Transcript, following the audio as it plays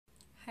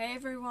Hi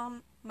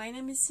everyone, my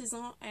name is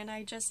Suzon and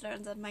I just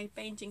learned that my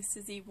painting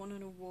Suzy won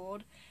an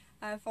award,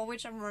 for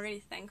which I'm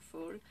really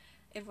thankful.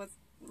 It was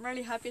a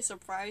really happy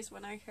surprise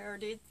when I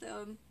heard it,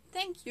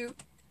 thank you.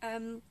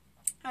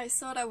 I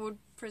thought I would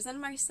present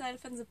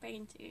myself and the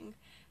painting.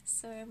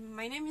 So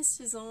my name is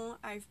Suzon,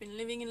 I've been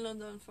living in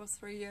London for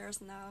 3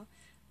 years now.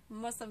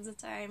 Most of the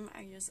time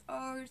I use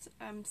art,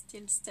 I'm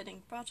still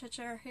studying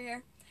portraiture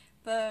here,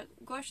 but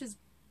gouache is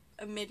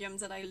a medium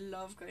that I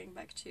love going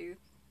back to.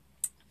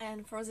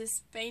 And for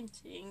this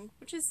painting,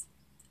 which is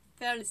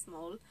fairly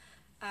small,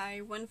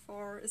 I went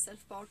for a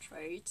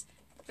self-portrait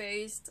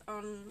based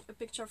on a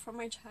picture from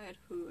my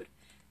childhood.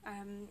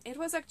 It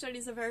was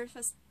actually the very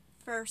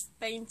first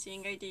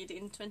painting I did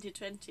in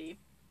 2020.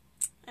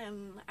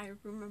 I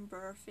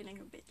remember feeling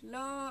a bit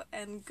low,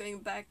 and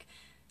going back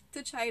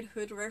to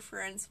childhood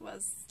reference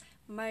was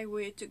my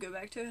way to go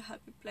back to a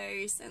happy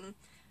place and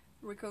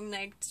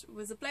reconnect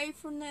with the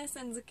playfulness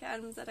and the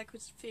calm that I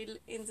could feel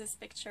in this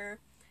picture.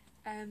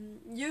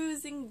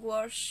 Using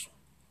gouache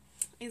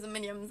is a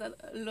medium that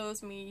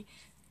allows me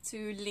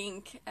to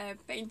link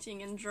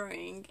painting and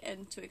drawing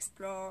and to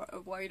explore a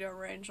wider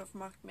range of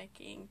mark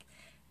making.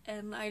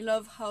 And I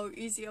love how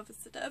easy of a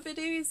setup it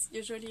is.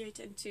 Usually I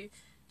tend to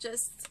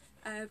just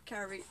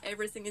carry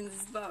everything in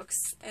this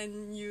box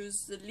and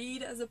use the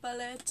lid as a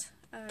palette.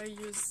 I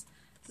use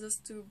those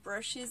two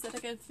brushes that I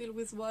can fill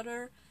with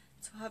water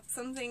to have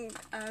something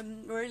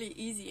really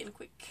easy and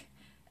quick.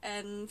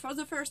 And for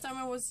the first time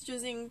I was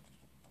using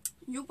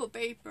Yupo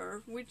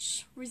paper,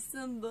 which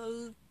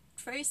resembled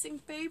tracing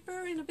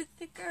paper in a bit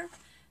thicker,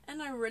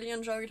 and I really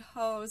enjoyed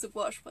how the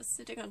gouache was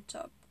sitting on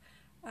top.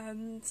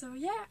 So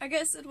yeah, I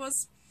guess it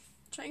was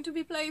trying to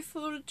be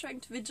playful, trying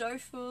to be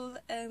joyful,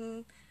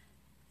 and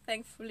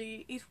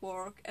thankfully it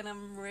worked, and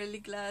I'm really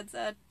glad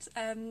that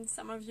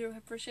some of you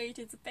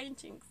appreciated the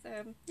painting.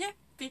 So yeah,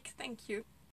 big thank you.